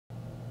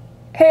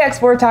Hey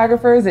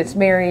Exploretograpers, it's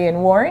Mary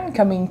and Warren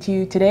coming to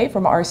you today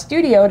from our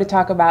studio to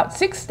talk about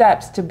 6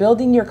 steps to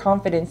building your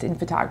confidence in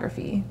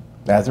photography.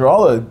 Now, through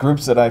all the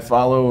groups that I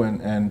follow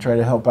and try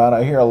to help out,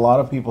 I hear a lot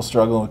of people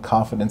struggling with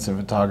confidence in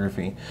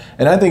photography.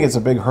 And I think it's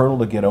a big hurdle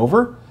to get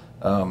over.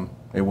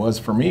 It was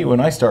for me when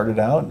I started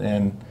out.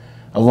 And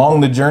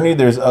along the journey,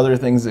 there's other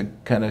things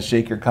that kind of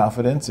shake your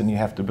confidence and you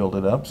have to build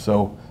it up.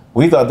 So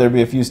we thought there'd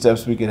be a few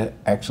steps we could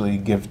actually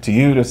give to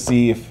you to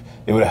see if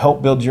it would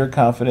help build your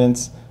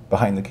confidence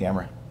behind the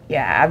camera.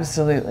 Yeah,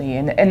 absolutely.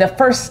 And the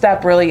first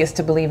step really is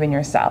to believe in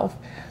yourself.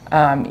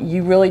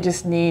 You really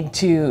just need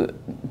to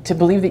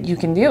believe that you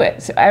can do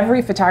it. So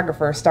every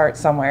photographer starts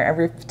somewhere.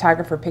 Every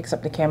photographer picks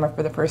up the camera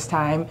for the first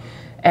time,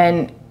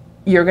 and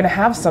you're going to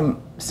have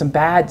some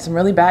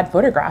really bad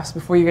photographs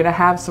before you're going to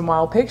have some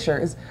wild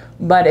pictures.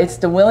 But it's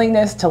the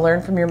willingness to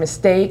learn from your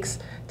mistakes,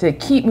 to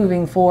keep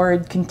moving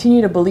forward,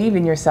 continue to believe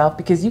in yourself,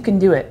 because you can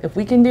do it. If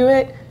we can do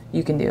it,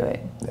 you can do it.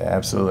 Yeah,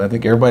 absolutely. I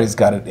think everybody's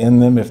got it in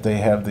them if they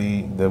have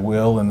the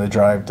will and the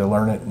drive to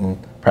learn it and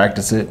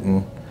practice it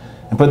and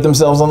put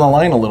themselves on the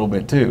line a little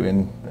bit too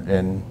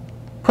and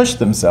push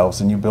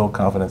themselves, and you build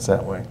confidence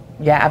that way.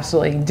 Yeah,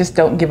 absolutely. Just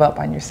don't give up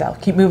on yourself.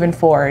 Keep moving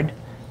forward.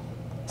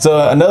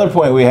 So another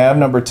point we have,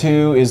 number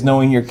 2, is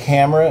knowing your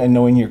camera and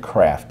knowing your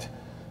craft.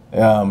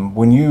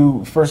 When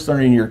you first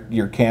learning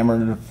your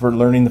camera, for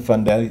learning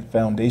the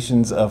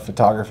foundations of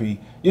photography,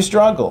 you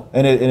struggle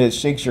and it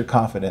shakes your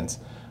confidence.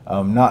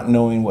 Not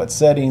knowing what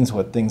settings,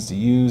 what things to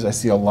use. I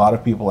see a lot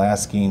of people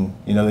asking,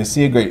 they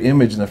see a great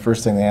image and the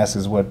first thing they ask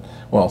is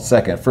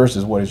first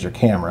is what is your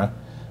camera,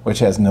 which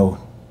has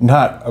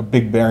not a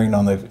big bearing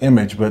on the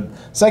image, but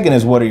second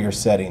is what are your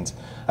settings.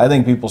 I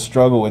think people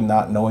struggle with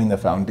not knowing the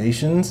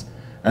foundations,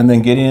 and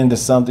then getting into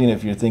something,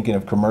 if you're thinking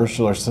of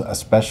commercial or a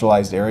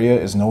specialized area,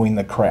 is knowing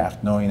the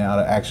craft, knowing how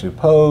to actually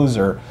pose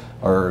or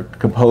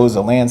compose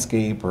a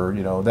landscape, or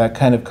that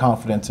kind of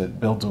confidence it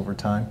builds over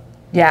time.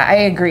 Yeah, I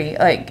agree.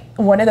 Like,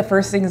 one of the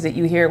first things that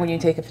you hear when you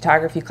take a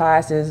photography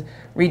class is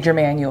read your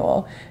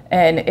manual.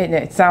 And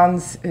it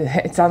sounds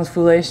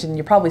foolish, and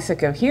you're probably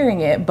sick of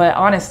hearing it, but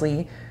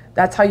honestly,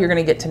 that's how you're going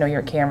to get to know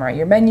your camera.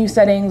 Your menu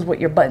settings, what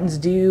your buttons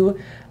do,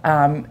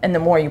 and the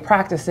more you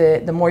practice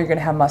it, the more you're going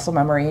to have muscle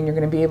memory, and you're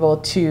going to be able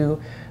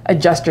to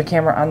adjust your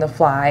camera on the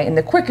fly. And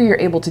the quicker you're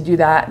able to do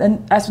that,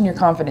 then that's when your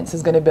confidence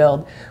is going to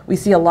build. We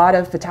see a lot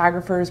of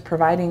photographers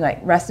providing like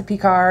recipe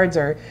cards,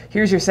 or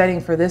here's your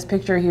setting for this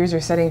picture, here's your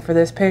setting for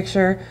this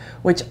picture,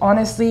 which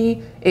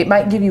honestly, it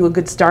might give you a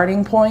good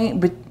starting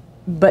point,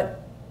 but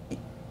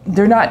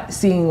they're not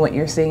seeing what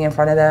you're seeing in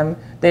front of them.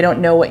 They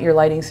don't know what your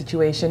lighting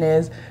situation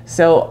is.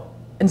 So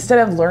instead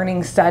of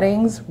learning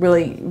settings,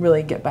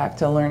 really get back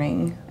to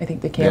learning. I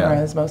think the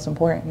camera is most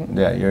important.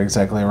 Yeah, you're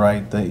exactly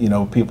right.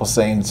 People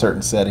say in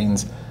certain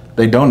settings,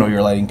 they don't know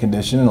your lighting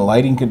condition, and the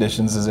lighting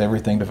conditions is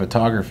everything to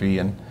photography.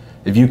 And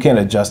if you can't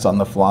adjust on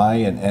the fly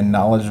and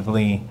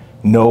knowledgeably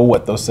know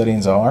what those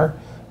settings are,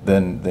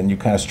 then you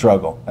kind of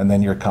struggle, and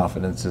then your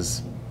confidence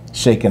is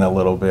shaken a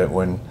little bit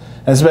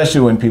especially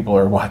when people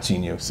are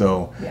watching you.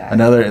 So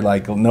another,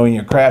 like knowing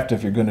your craft,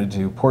 if you're going to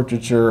do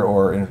portraiture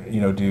or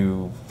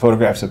do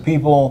photographs of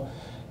people,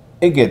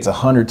 it gets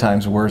 100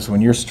 times worse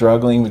when you're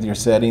struggling with your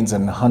settings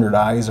and 100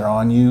 eyes are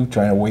on you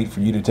trying to wait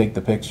for you to take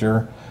the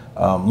picture,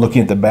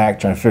 looking at the back,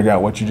 trying to figure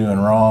out what you're doing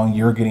wrong.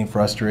 You're getting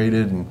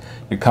frustrated and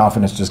your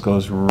confidence just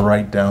goes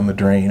right down the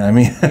drain. I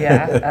mean,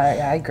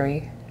 I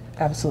agree,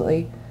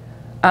 absolutely.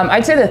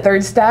 I'd say the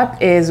third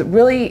step is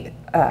really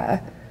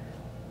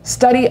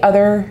study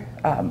other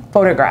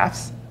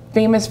photographs,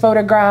 famous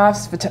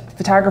photographs,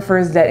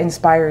 photographers that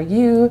inspire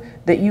you,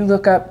 that you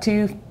look up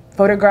to,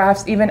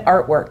 photographs, even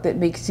artwork that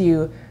makes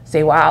you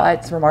say, wow,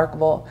 that's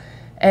remarkable.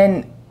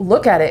 And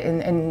look at it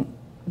and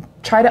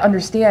try to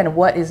understand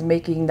what is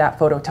making that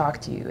photo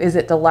talk to you. Is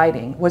it the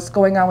lighting? What's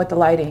going on with the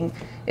lighting?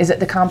 Is it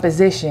the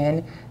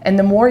composition? And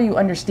the more you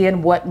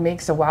understand what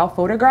makes a wow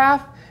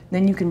photograph,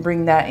 then you can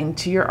bring that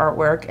into your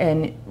artwork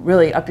and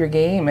really up your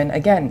game. And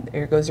again,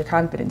 there goes your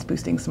confidence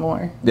boosting some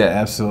more. Yeah,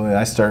 absolutely.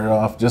 I started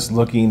off just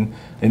looking,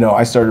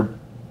 I started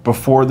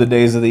before the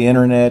days of the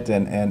internet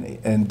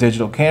and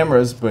digital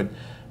cameras,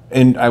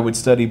 and I would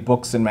study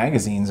books and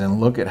magazines and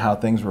look at how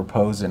things were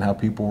posed and how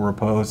people were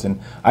posed. And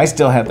I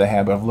still have the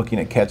habit of looking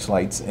at catch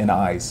lights in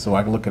eyes. So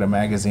I can look at a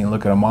magazine,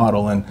 look at a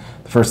model, and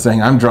the first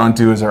thing I'm drawn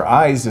to is their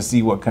eyes to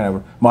see what kind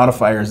of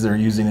modifiers they're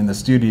using in the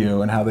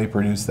studio and how they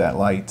produce that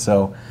light.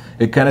 So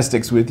it kind of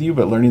sticks with you,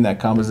 but learning that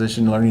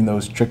composition, learning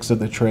those tricks of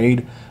the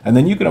trade, and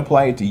then you can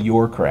apply it to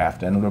your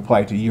craft and apply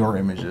it to your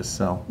images.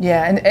 So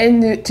yeah,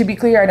 and to be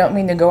clear, I don't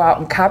mean to go out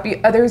and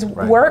copy others'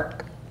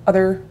 work,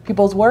 other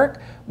people's work,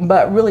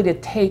 but really to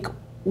take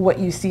what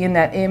you see in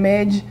that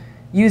image,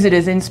 use it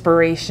as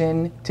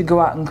inspiration to go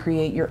out and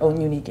create your own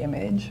unique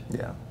image.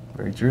 Yeah,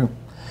 very true.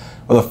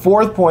 Well, the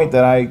fourth point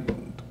that I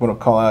want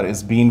to call out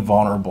is being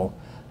vulnerable.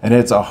 And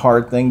it's a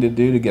hard thing to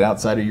do, to get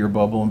outside of your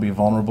bubble and be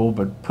vulnerable,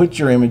 but put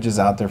your images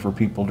out there for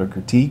people to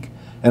critique.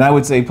 And I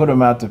would say put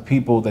them out to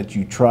people that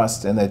you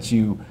trust and that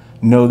you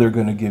know they're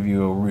going to give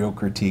you a real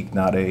critique,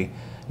 not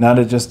not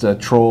just a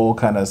troll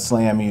kind of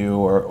slam you,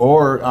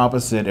 or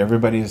opposite,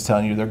 everybody is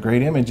telling you they're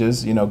great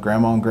images. You know,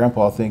 grandma and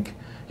grandpa think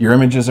your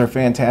images are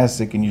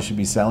fantastic and you should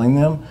be selling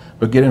them,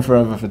 but get in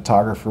front of a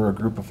photographer, a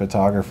group of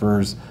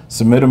photographers,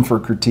 submit them for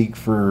critique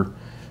for,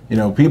 you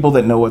know, people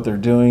that know what they're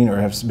doing or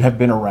have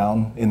been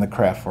around in the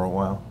craft for a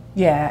while.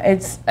 Yeah,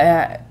 it's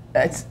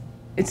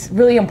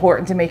really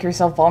important to make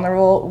yourself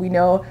vulnerable. We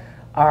know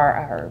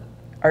our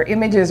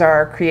images are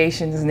our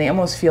creations, and they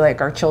almost feel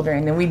like our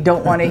children, and we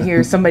don't want to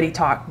hear somebody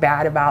talk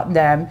bad about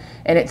them.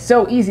 And it's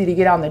so easy to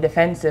get on the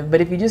defensive, but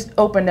if you just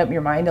opened up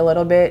your mind a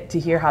little bit to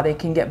hear how they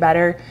can get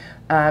better,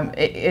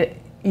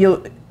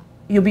 you'll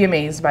be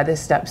amazed by the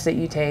steps that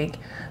you take.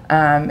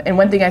 And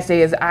one thing I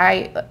say is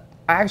I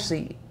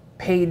actually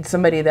paid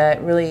somebody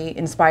that really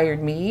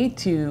inspired me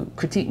to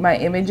critique my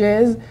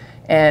images.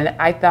 And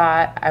I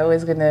thought I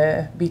was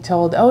gonna be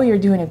told, oh, you're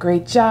doing a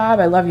great job,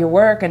 I love your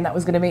work, and that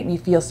was gonna make me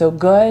feel so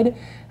good.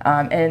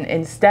 And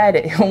instead,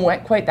 it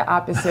went quite the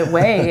opposite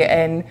way,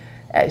 and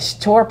it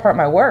tore apart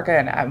my work.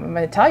 And I'm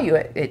gonna tell you,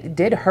 it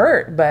did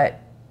hurt, but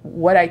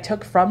what I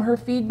took from her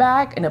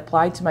feedback and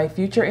applied to my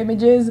future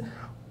images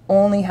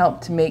only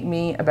helped to make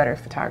me a better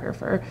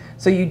photographer.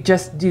 So you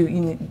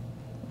need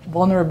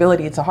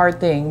vulnerability. It's a hard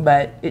thing,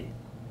 but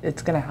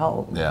it's gonna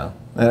help. Yeah.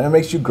 And it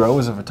makes you grow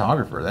as a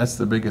photographer. That's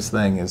the biggest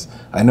thing. Is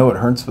I know it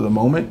hurts for the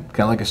moment,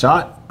 kind of like a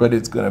shot, but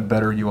it's going to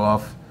better you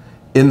off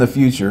in the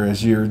future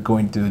as you're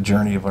going through the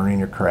journey of learning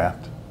your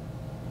craft.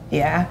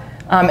 Yeah.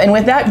 And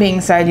with that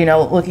being said, you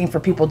know, looking for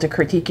people to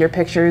critique your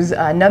pictures,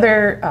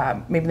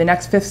 another, maybe the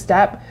next 5th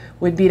step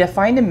would be to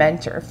find a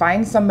mentor.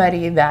 Find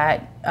somebody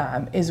that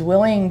is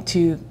willing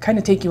to kind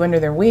of take you under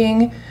their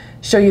wing,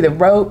 show you the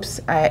ropes.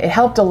 It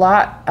helped a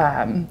lot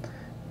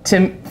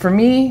for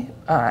me.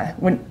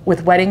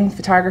 With wedding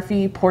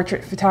photography,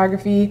 portrait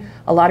photography,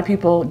 a lot of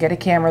people get a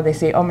camera, they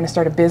say, oh, I'm going to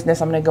start a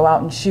business, I'm going to go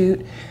out and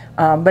shoot.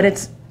 But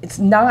it's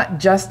not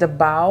just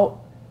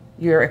about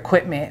your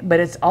equipment, but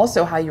it's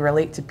also how you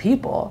relate to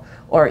people,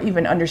 or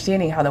even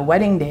understanding how the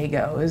wedding day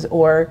goes,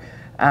 or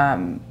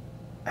how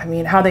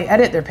they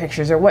edit their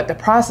pictures, or what the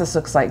process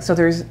looks like. So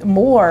there's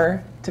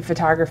more to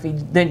photography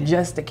than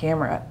just the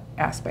camera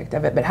aspect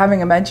of it, but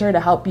having a mentor to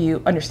help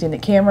you understand the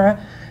camera,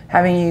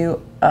 having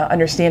you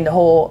understand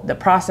the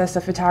process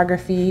of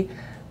photography,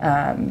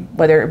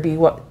 whether it be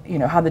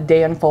how the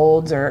day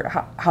unfolds, or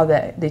how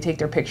they take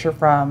their picture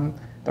from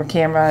their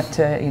camera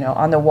to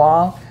on the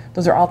wall.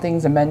 Those are all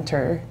things a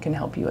mentor can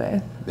help you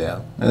with.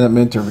 Yeah, and that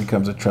mentor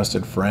becomes a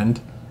trusted friend.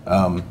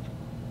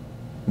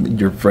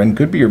 Your friend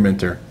could be your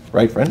mentor,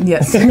 right, friend?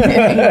 Yes, you're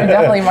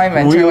definitely my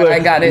mentor when I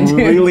got into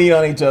it. We lean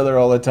on each other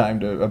all the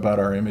time about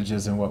our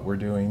images and what we're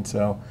doing.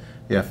 So,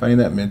 yeah, finding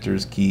that mentor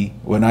is key.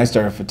 When I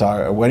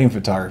started wedding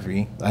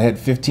photography, I had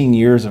 15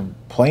 years of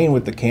playing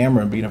with the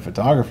camera and being a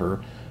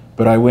photographer,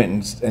 but I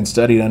went and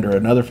studied under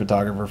another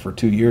photographer for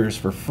 2 years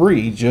for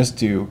free just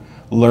to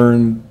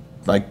learn,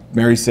 like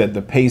Mary said,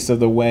 the pace of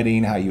the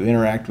wedding, how you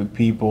interact with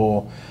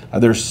people.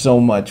 There's so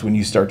much when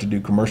you start to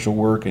do commercial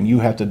work and you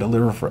have to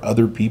deliver for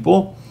other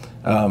people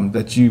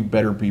that you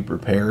better be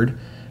prepared.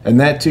 And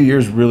that 2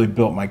 years really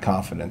built my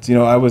confidence.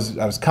 I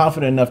was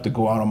confident enough to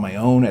go out on my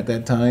own at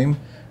that time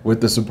with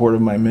the support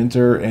of my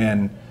mentor,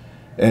 and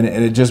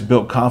it just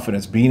built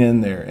confidence being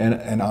in there.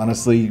 And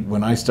honestly,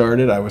 when I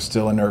started, I was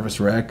still a nervous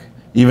wreck.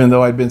 Even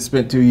though I'd been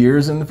spent 2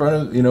 years in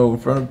front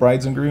of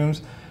brides and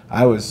grooms,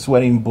 I was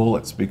sweating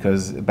bullets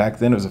because back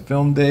then it was a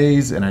film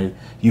days, and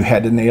you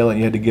had to nail it,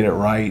 you had to get it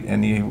right,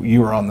 and you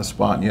were on the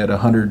spot, and you had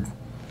 100,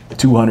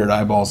 200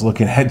 eyeballs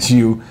looking at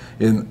you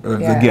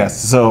the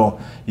guests. So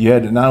you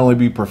had to not only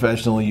be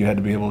professional, you had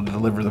to be able to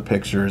deliver the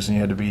pictures, and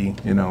you had to be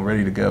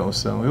ready to go.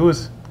 So it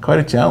was quite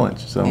a challenge.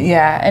 So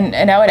yeah,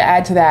 and I would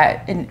add to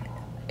that, and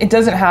it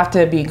doesn't have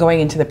to be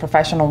going into the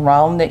professional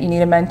realm that you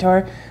need a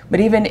mentor, but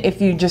even if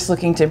you're just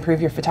looking to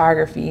improve your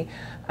photography,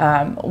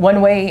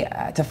 one way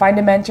to find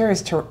a mentor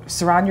is to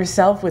surround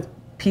yourself with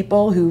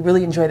people who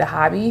really enjoy the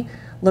hobby.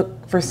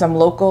 Look for some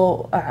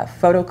local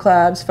photo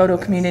clubs, photo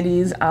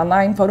communities,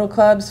 online photo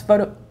clubs,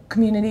 photo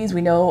communities.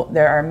 We know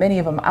there are many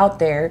of them out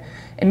there,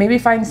 and maybe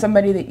find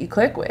somebody that you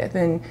click with,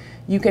 and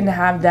you can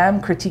have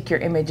them critique your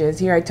images.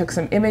 Here, I took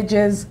some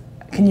images.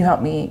 Can you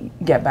help me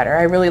get better?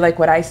 I really like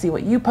what I see,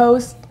 what you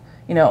post.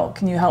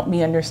 Can you help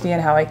me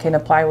understand how I can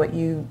apply what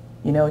you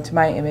to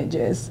my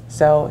images?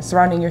 So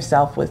surrounding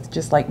yourself with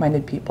just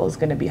like-minded people is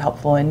going to be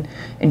helpful in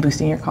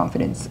boosting your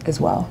confidence as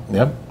well.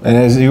 Yep. And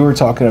as you were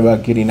talking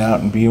about getting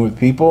out and being with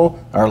people,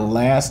 our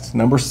last,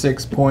 number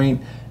 6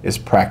 point is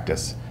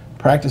practice.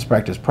 Practice,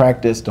 practice,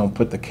 practice. Don't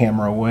put the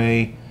camera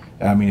away.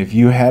 If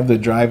you have the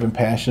drive and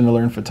passion to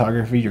learn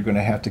photography, you're going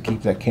to have to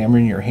keep that camera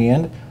in your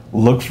hand.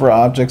 Look for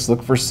objects,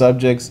 look for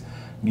subjects,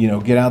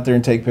 get out there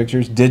and take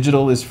pictures.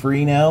 Digital is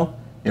free now.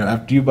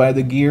 After you buy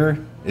the gear,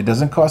 it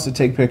doesn't cost to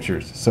take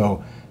pictures.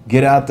 So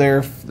get out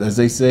there, as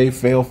they say,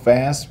 fail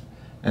fast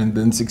and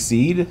then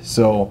succeed.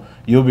 So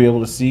you'll be able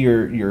to see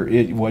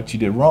what you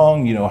did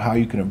wrong, how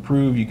you can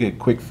improve. You get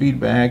quick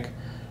feedback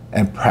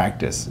and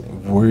practice.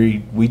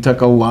 We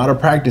took a lot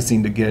of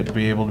practicing to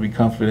be able to be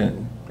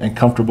confident and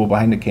comfortable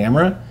behind the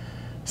camera.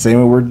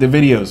 Same with the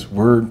videos.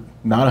 We're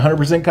not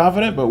 100%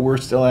 confident, but we're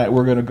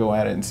going to go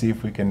at it and see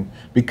if we can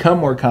become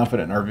more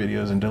confident in our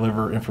videos and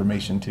deliver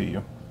information to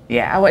you.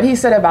 Yeah, what he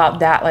said about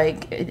that,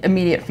 like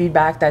immediate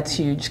feedback, that's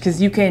huge,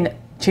 because you can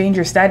change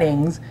your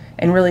settings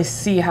and really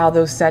see how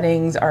those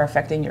settings are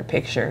affecting your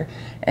picture.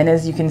 And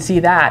as you can see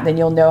that, then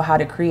you'll know how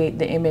to create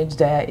the image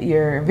that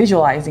you're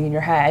visualizing in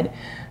your head.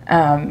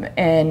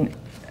 And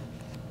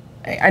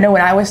I know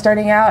when I was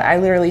starting out, I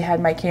literally had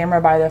my camera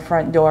by the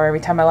front door. Every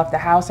time I left the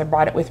house, I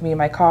brought it with me in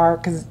my car,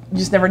 because you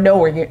just never know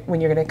when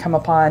you're going to come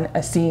upon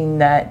a scene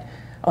that,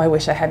 oh, I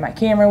wish I had my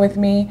camera with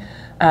me.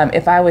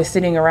 If I was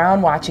sitting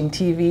around watching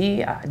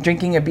TV,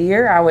 drinking a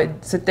beer, I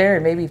would sit there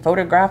and maybe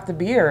photograph the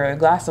beer or a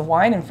glass of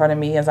wine in front of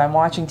me as I'm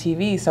watching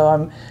TV.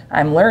 So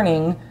I'm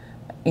learning,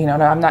 you know,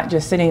 I'm not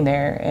just sitting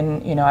there.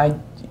 And, you know, I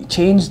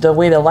changed the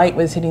way the light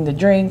was hitting the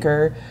drink.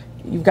 Or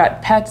you've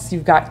got pets,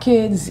 you've got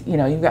kids, you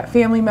know, you've got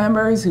family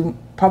members who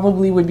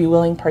probably would be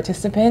willing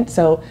participants.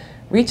 So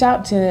reach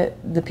out to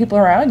the people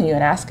around you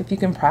and ask if you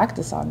can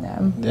practice on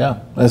them. Yeah,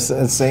 that's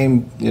the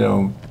same, you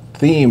know,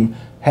 theme.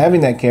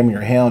 Having that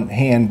camera in your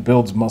hand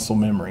builds muscle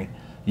memory.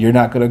 You're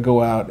not going to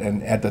go out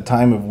and at the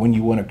time of when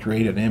you want to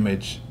create an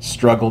image,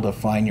 struggle to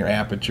find your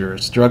aperture,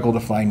 struggle to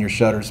find your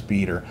shutter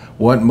speed, or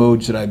what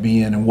mode should I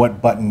be in and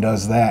what button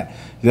does that.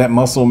 That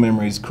muscle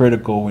memory is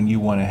critical when you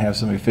want to have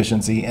some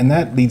efficiency, and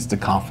that leads to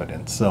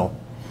confidence. So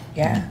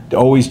yeah,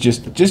 always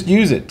just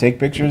use it. Take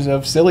pictures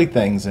of silly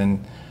things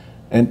and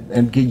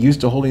get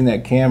used to holding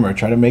that camera.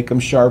 Try to make them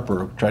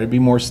sharper. Try to be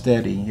more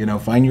steady. You know,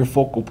 find your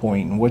focal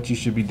point and what you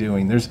should be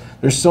doing. There's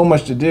so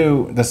much to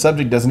do. The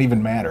subject doesn't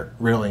even matter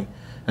really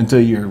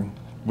until you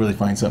really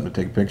find something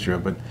to take a picture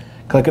of. But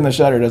clicking the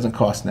shutter doesn't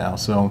cost now.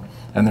 So,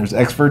 and there's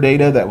expert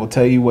data that will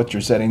tell you what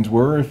your settings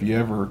were. If you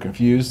ever are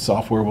confused,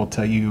 software will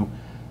tell you.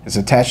 It's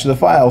attached to the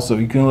file, so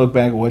you can look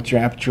back at what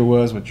your aperture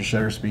was, what your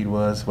shutter speed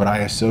was, what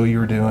ISO you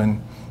were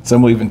doing.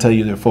 Some will even tell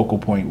you their focal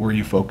point, where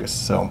you focus.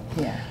 So.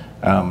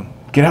 Yeah.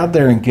 Get out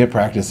there and get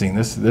practicing.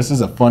 This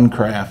is a fun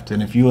craft,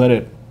 and if you let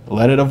it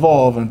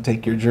evolve and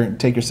take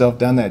yourself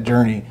down that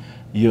journey,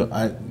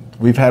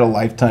 we've had a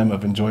lifetime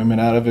of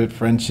enjoyment out of it.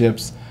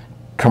 Friendships,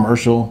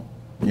 commercial,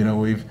 you know,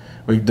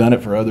 we've done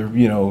it for other,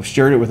 you know,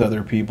 shared it with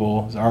other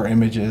people. Our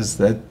images,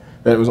 that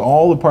was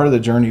all a part of the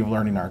journey of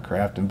learning our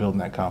craft and building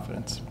that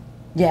confidence.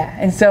 Yeah,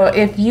 and so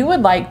if you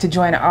would like to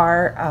join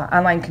our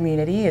online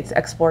community, it's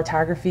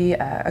Exploretography,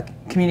 a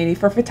community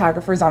for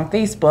photographers on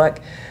Facebook.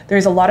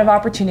 There's a lot of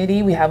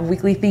opportunity. We have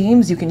weekly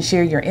themes. You can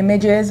share your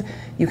images.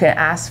 You can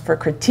ask for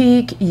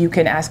critique. You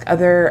can ask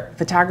other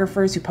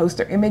photographers who post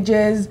their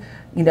images,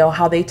 you know,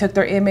 how they took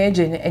their image,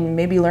 and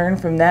maybe learn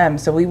from them.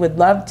 So we would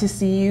love to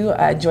see you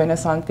join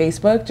us on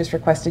Facebook. Just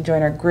request to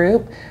join our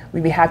group.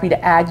 We'd be happy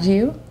to add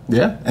you.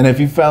 Yeah, and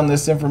if you found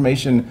this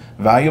information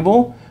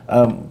valuable,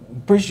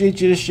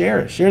 appreciate you to share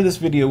it. Share this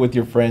video with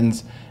your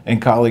friends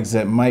and colleagues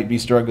that might be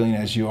struggling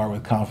as you are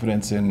with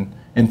confidence in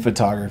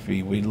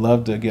photography. We'd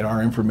love to get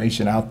our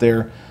information out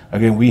there.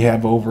 Again, we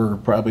have over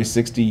probably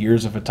 60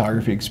 years of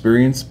photography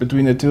experience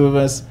between the two of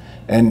us,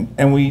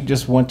 and we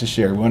just want to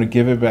share. We want to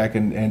give it back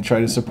and try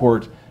to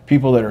support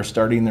people that are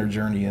starting their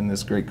journey in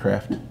this great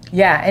craft.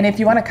 Yeah, and if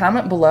you want to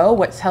comment below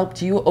what's helped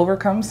you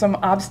overcome some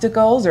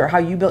obstacles or how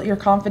you built your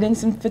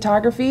confidence in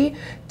photography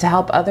to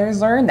help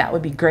others learn, that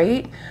would be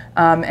great.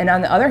 And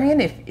on the other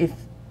hand, if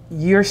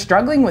you're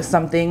struggling with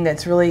something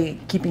that's really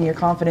keeping your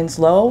confidence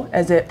low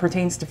as it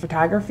pertains to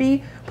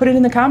photography, put it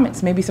in the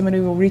comments. Maybe somebody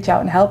will reach out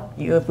and help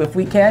you. If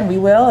we can, we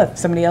will. If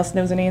somebody else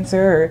knows an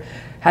answer or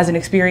has an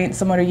experience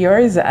similar to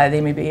yours,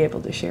 they may be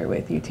able to share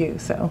with you too.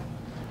 So.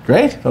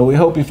 Great. Well, we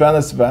hope you found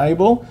this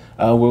valuable.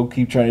 We'll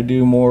keep trying to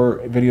do more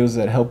videos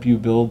that help you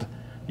build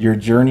your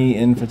journey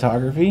in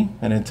photography.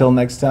 And until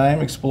next time,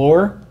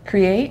 explore,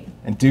 create,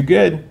 and do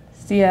good.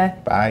 See ya.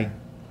 Bye.